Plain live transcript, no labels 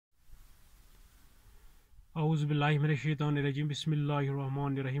Auzubillahiminashaitanirrajim.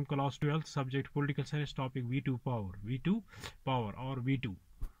 Bismillahirrahmanirrahim. Class 12, subject political science, topic veto power. Veto power or veto.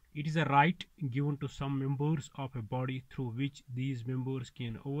 It is a right given to some members of a body through which these members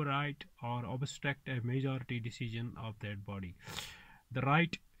can override or obstruct a majority decision of that body. The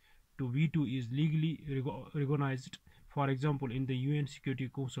right to veto is legally recognized. For example, in the UN Security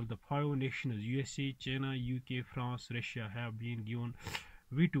Council, the five nations USA, China, UK, France, Russia have been given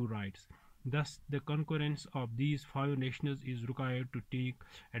veto rights. Thus, the concurrence of these five nations is required to take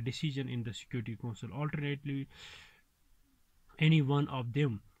a decision in the Security Council. Alternatively, any one of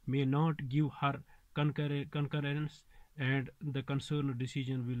them may not give her concurrence and the concerned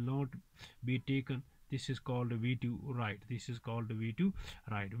decision will not be taken. This is called veto right. This is called veto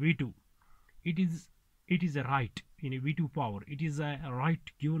right. Veto. It is it is a right in a veto power. It is a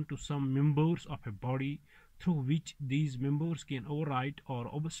right given to some members of a body through which these members can override or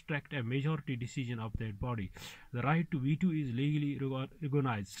obstruct a majority decision of that body. The right to veto is legally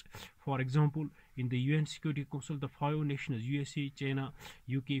recognized. For example, in the UN Security Council, the five nations USA, China,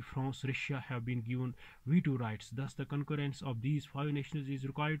 UK, France, Russia have been given veto rights. Thus, the concurrence of these five nations is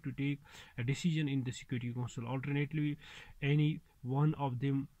required to take a decision in the Security Council. Alternatively, any one of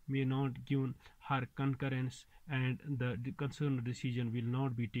them may not give her concurrence and the concerned decision will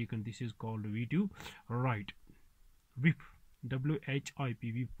not be taken. This is called veto right. Whip,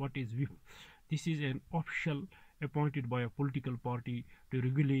 W-H-I-P, whip. What is whip? This is an official appointed by a political party to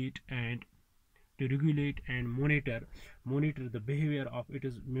regulate and monitor the behavior of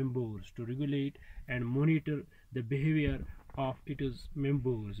its members. To regulate and monitor the behavior of its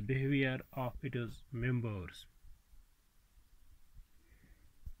members. Behavior of its members.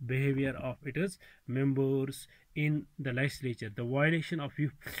 Behavior of its members in the legislature. The violation of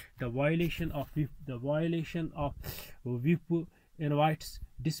whip, whip invites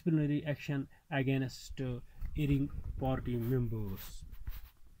disciplinary action against erring party members.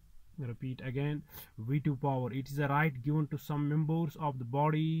 Repeat again. Veto power. It is a right given to some members of the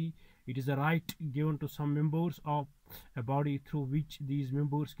body. It is a right given to some members of a body through which these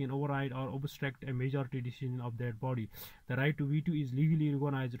members can override or obstruct a majority decision of that body. The right to veto is legally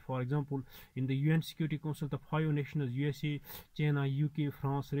recognized. For example, in the UN Security Council, the five nations USA, China, UK,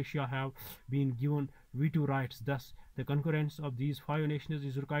 France, Russia have been given veto rights. Thus, the concurrence of these five nations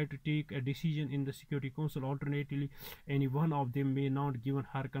is required to take a decision in the Security Council. Alternatively, any one of them may not give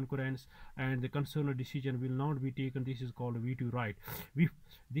her concurrence and the concerned decision will not be taken. This is called veto right.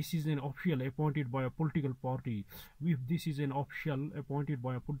 This is an official appointed by a political party. This is an official appointed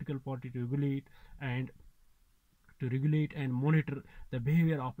by a political party to regulate and monitor the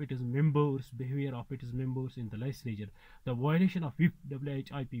behavior of its members in the legislature. The violation of whip,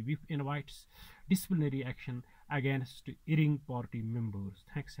 WHIP, whip invites disciplinary action against erring party members.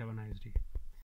 Thanks. Have a nice day.